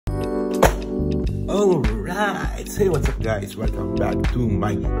Alright, hey, what's up guys, welcome back to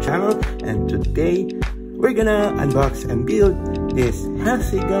my channel, and today we're gonna unbox and build this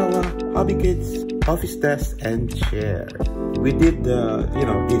Hasegawa Hobby Kids office desk and chair. We did the,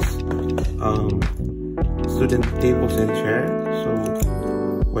 this student tables and chair, so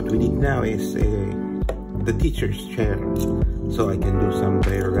what we need now is the teacher's chair, so I can do some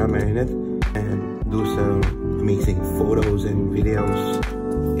diorama in it and do some amazing photos and videos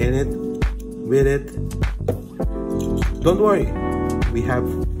in it. With it, don't worry, we have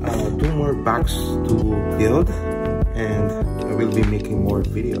 2 more boxes to build, and I will be making more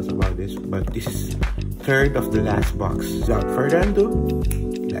videos about this, but this is third of the last box. Without further ado,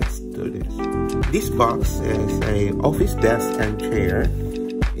 let's do this. This box is a office desk and chair.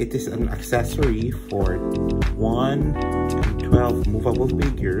 It is an accessory for 1 and 12 movable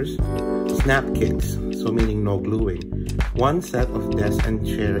figures, snap kits, so meaning no gluing. 1 set of desk and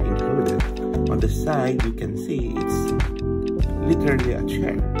chair included. On the side, you can see it's literally a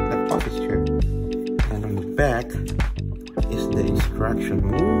chair, an office chair. And on the back is the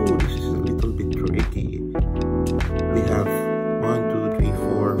instruction. Ooh, this is a little bit tricky. We have 1, 2, 3,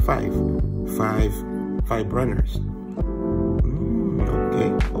 4, 5. 5 runners. Okay.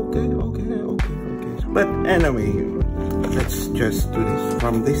 But anyway, let's just do this.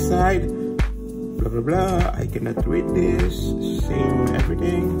 From this side, blah blah blah, I cannot read this, same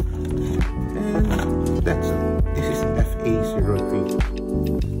everything, and that's it. This is FA03.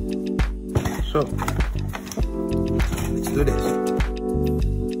 So let's do this.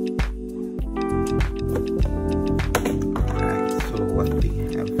 Alright, so what we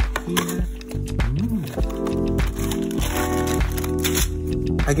have here,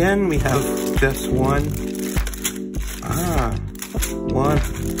 again we have just one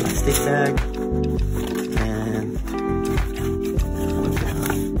plastic bag, and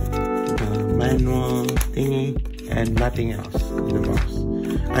the manual thingy, and nothing else in the box.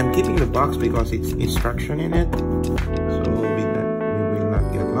 I'm keeping the box because it's instruction in it, so we will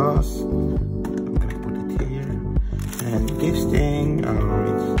not get lost. I'm gonna put it here. And this thing, it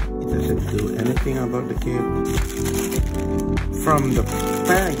doesn't do anything about the kit. From the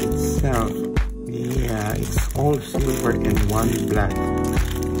bag itself, yeah, it's all silver and 1 black.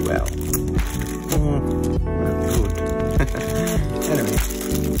 Well, not good. Anyway,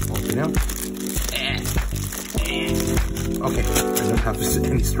 open up. Okay, I don't have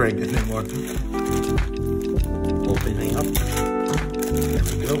any strength anymore. Opening up. There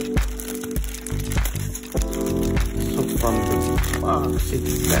we go. So from the box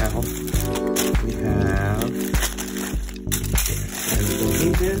itself, we have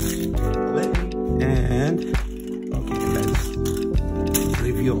this way, and okay, let's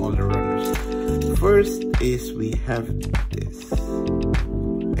review all the runners. First is we have this. I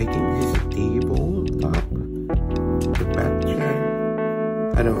think this is a table top, the back chair.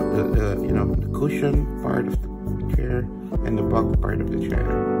 I don't know, the cushion part of the chair and the back part of the chair.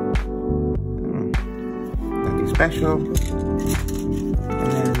 Nothing special.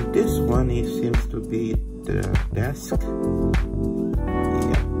 And this one seems to be the desk.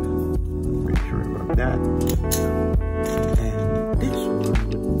 That, and this one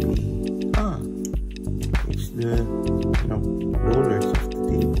would be it's the rollers of the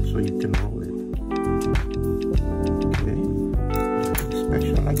table, so you can roll it. Okay,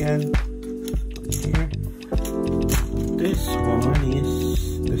 special again. Put it here. This one is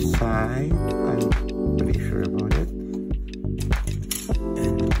the side. I'm pretty sure about it.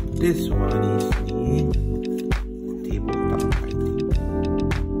 And this one is the tabletop, I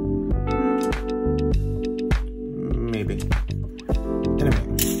think. Anyway,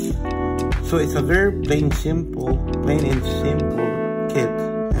 so it's a very plain and simple kit,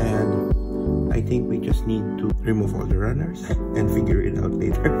 and I think we just need to remove all the runners and figure it out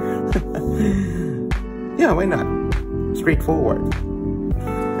later. Yeah, why not? Straightforward.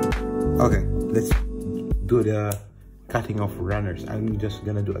 Okay, let's do the cutting off runners. I'm just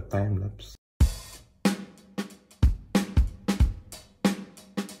gonna do a time lapse.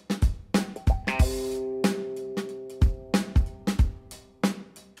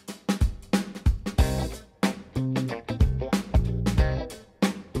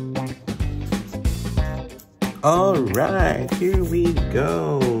 Alright, here we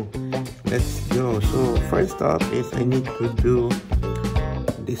go. Let's go. So first off is I need to do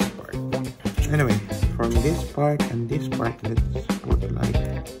this part. Anyway, from this part and this part, let's put like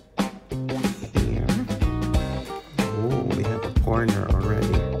here. Oh, we have a corner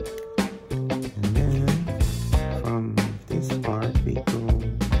already. And then from this part we go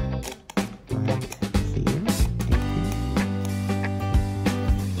like here.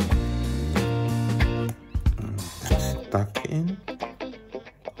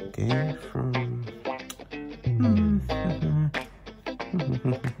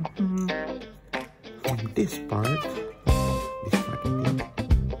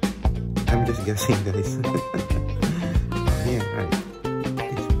 just guessing, guys. Oh, yeah, right.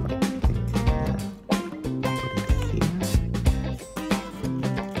 This part, I think. Yeah. Put it here.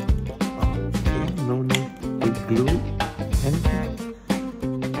 Okay, no need to glue anything.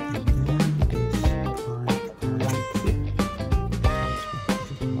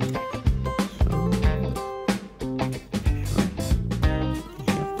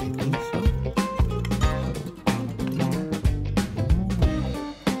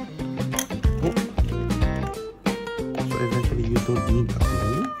 Eventually you don't need a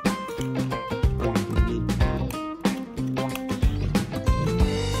glue, or you don't need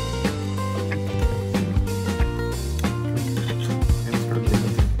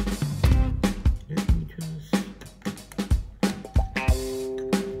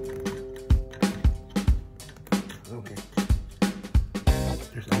okay.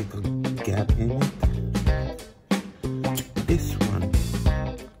 There's a little gap in it. This one.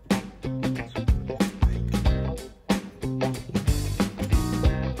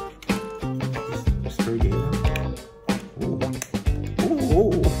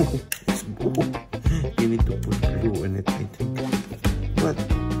 You need to put glue in it, I think. But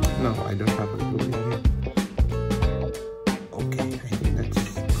no, I don't have a glue in here. Okay, I think that's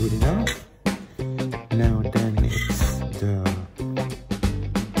good enough. Now then it's the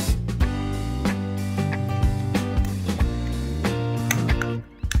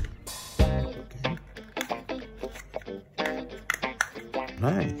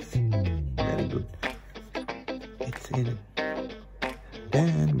nice, very good. It's in it.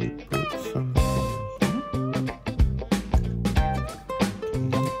 Then we put something here.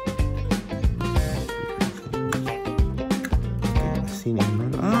 Okay,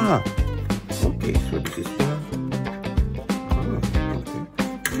 cinnamon. Ah! Okay, so this is the... Oh,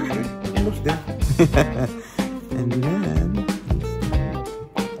 okay. Almost there. And then...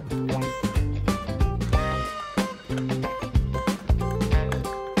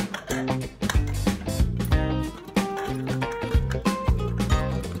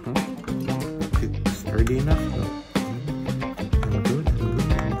 Sturdy enough though. I'm good.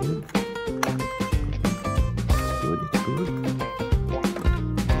 It's good.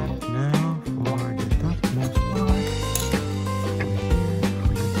 Now for the topmost part.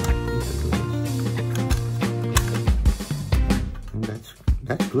 And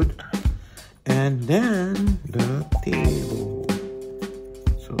that's good. And then the table.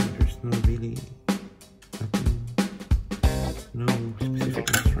 So there's no really nothing, no specific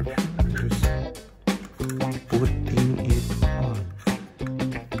instruction. Just putting it on.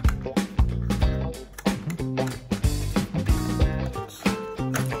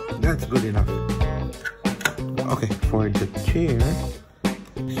 That's good enough. Okay, for the chair,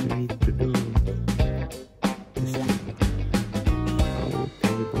 we need to do this thing. So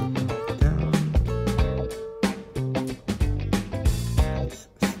table down. This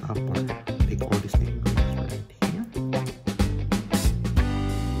stopper. Take all these things right here.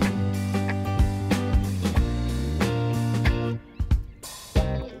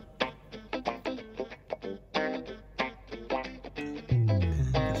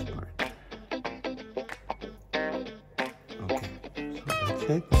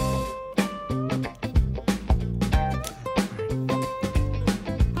 Okay.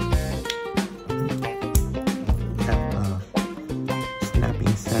 Have a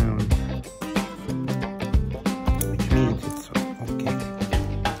snapping sound, which means it's okay.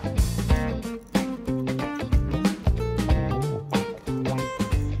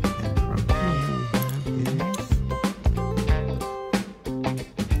 And from here we have this.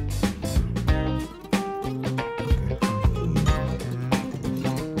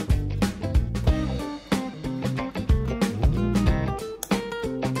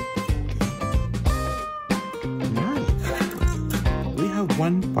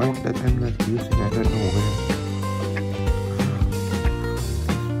 One part that I'm not using, I don't know where.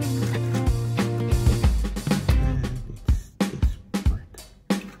 It's this part.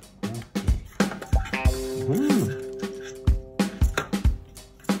 Okay.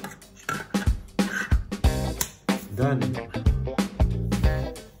 Done.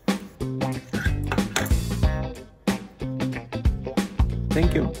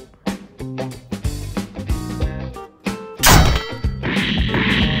 Thank you.